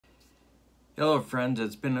Hello friends,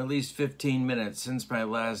 it's been at least 15 minutes since my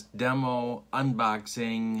last demo,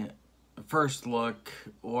 unboxing, first look,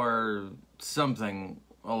 or something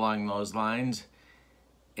along those lines.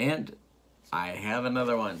 And I have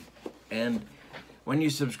another one. And when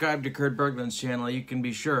you subscribe to Kurt Berglund's channel, you can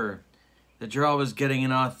be sure that you're always getting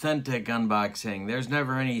an authentic unboxing. There's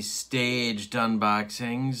never any staged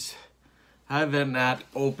unboxings. I've not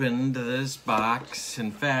opened this box.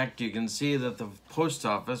 In fact, you can see that the post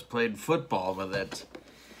office played football with it.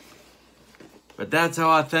 But that's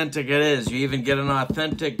how authentic it is. You even get an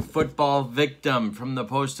authentic football victim from the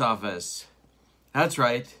post office. That's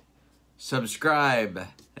right. Subscribe,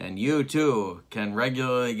 and you too can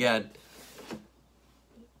regularly get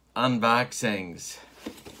unboxings.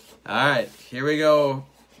 Alright, here we go.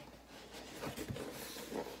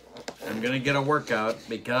 I'm gonna get a workout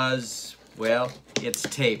because, well, it's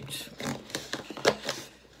taped.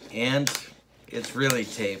 And it's really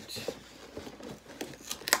taped.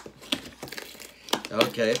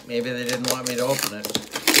 Okay, maybe they didn't want me to open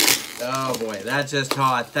it. Oh boy, that's just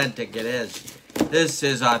how authentic it is. This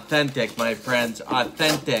is authentic, my friends.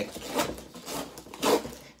 Authentic.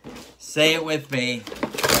 Say it with me.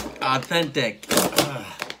 Authentic.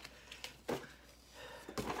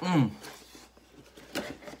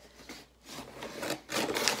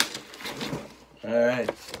 Alright.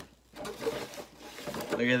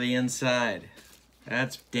 Look at the inside.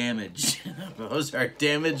 That's damaged. Those are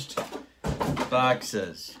damaged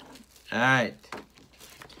boxes. Alright.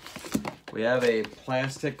 We have a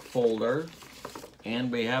plastic folder,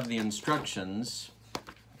 and we have the instructions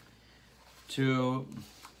to...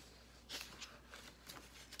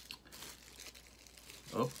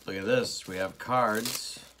 Oh, look at this. We have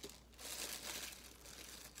cards.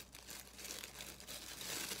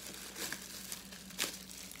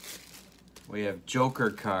 We have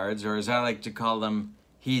Joker cards, or as I like to call them,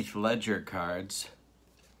 Heath Ledger cards.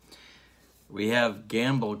 We have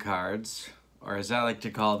Gamble cards, or as I like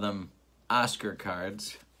to call them, Oscar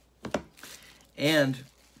cards. And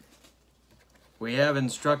we have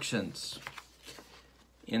instructions.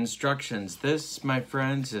 Instructions. This, my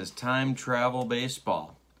friends, is time travel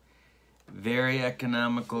baseball. Very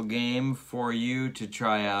economical game for you to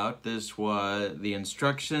try out. This was the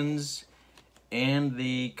instructions and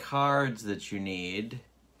the cards that you need.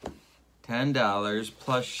 $10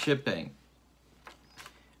 plus shipping.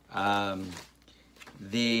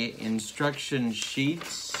 The instruction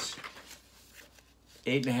sheets,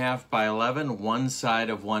 8.5 by 11, one side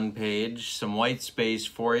of one page, some white space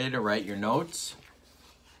for you to write your notes.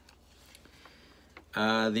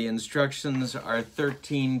 The instructions are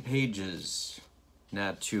 13 pages.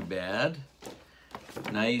 Not too bad.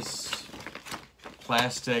 Nice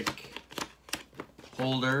plastic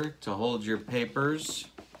holder to hold your papers.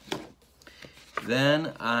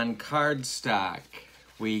 Then on cardstock,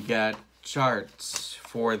 we got charts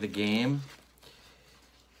for the game.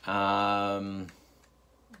 I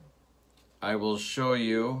will show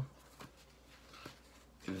you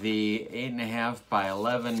the 8.5 by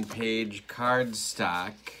 11 page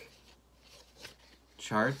cardstock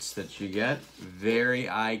charts that you get. Very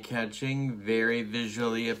eye-catching, very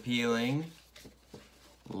visually appealing.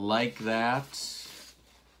 Like that.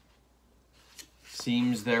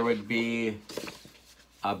 Seems there would be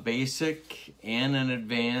a basic and an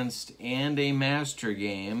advanced and a master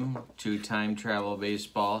game to time travel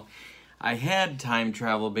baseball. I had time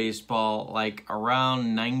travel baseball like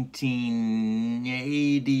around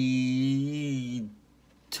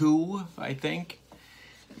 1982, I think.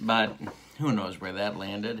 But who knows where that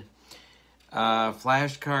landed.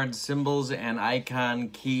 Flashcard symbols and icon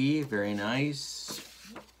key, very nice.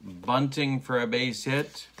 Bunting for a base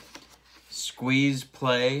hit. Squeeze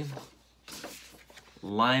play.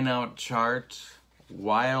 Line out chart.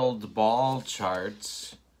 Wild ball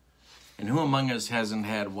charts. And who among us hasn't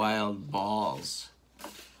had wild balls?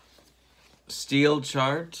 Steal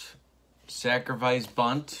chart, sacrifice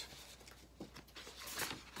bunt,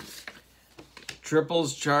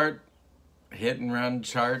 triples chart, hit and run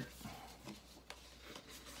chart,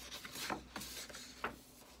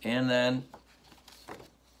 and then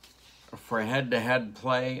for head-to-head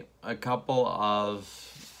play, a couple of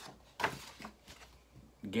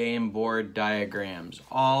game board diagrams,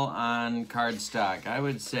 all on cardstock. I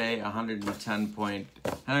would say 110 pound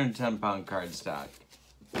cardstock.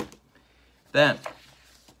 Then,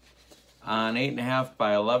 on 8.5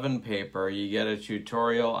 by 11 paper, you get a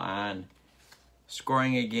tutorial on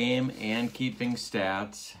scoring a game and keeping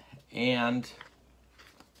stats, and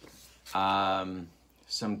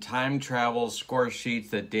some time travel score sheets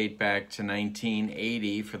that date back to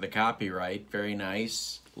 1980 for the copyright. Very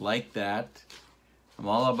nice. Like that. I'm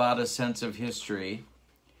all about a sense of history.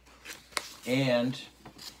 And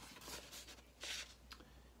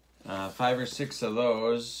 5 or 6 of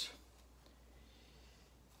those.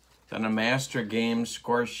 Then a master game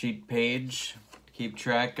score sheet page. Keep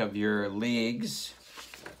track of your leagues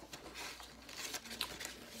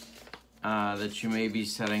that you may be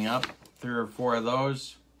setting up. 3 or 4 of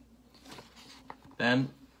those. Then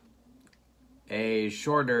a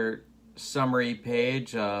shorter summary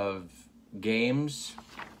page of games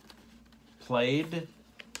played.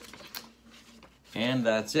 And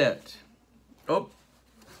that's it. Oh.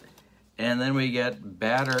 And then we get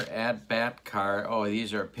batter at bat card. Oh,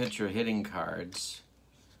 these are pitcher hitting cards.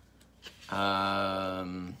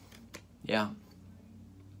 Yeah.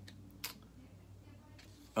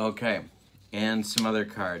 Okay. And some other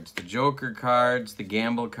cards. The Joker cards, the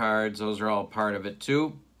Gamble cards, those are all part of it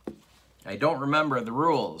too. I don't remember the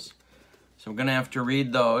rules, so I'm going to have to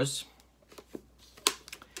read those.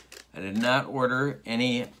 I did not order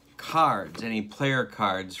any cards, any player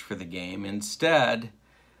cards for the game. Instead,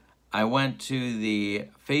 I went to the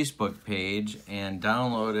Facebook page and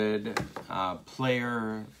downloaded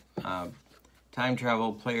time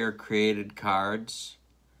travel player created cards.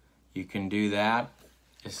 You can do that.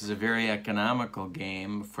 This is a very economical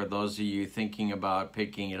game for those of you thinking about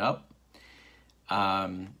picking it up.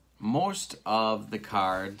 Most of the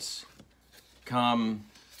cards come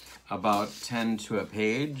about 10 to a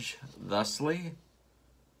page, thusly.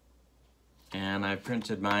 And I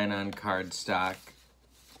printed mine on cardstock.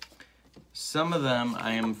 Some of them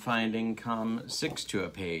I am finding come 6 to a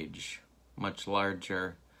page, much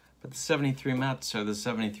larger. But the 73 Mets are the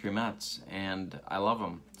 73 Mets, and I love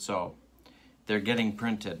them. So they're getting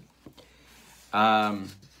printed. I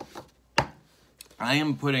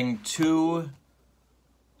am putting 2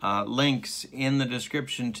 links in the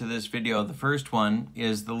description to this video. The first one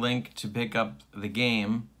is the link to pick up the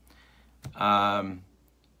game. And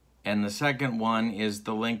the second one is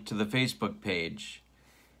the link to the Facebook page.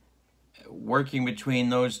 Working between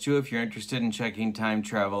those two, if you're interested in checking time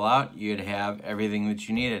travel out, you'd have everything that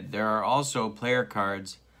you needed. There are also player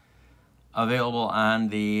cards available on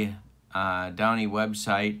the Downey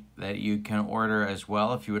website that you can order as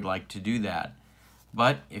well if you would like to do that.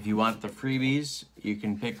 But if you want the freebies, you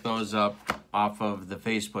can pick those up off of the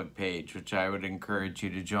Facebook page, which I would encourage you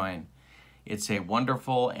to join. It's a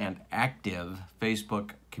wonderful and active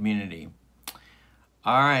Facebook community.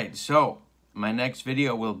 All right, so my next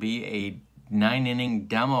video will be a 9-inning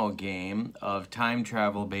demo game of time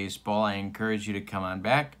travel baseball. I encourage you to come on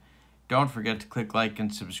back. Don't forget to click like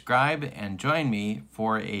and subscribe and join me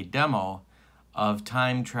for a demo of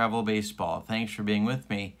time travel baseball. Thanks for being with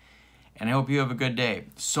me, and I hope you have a good day.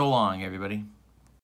 So long, everybody.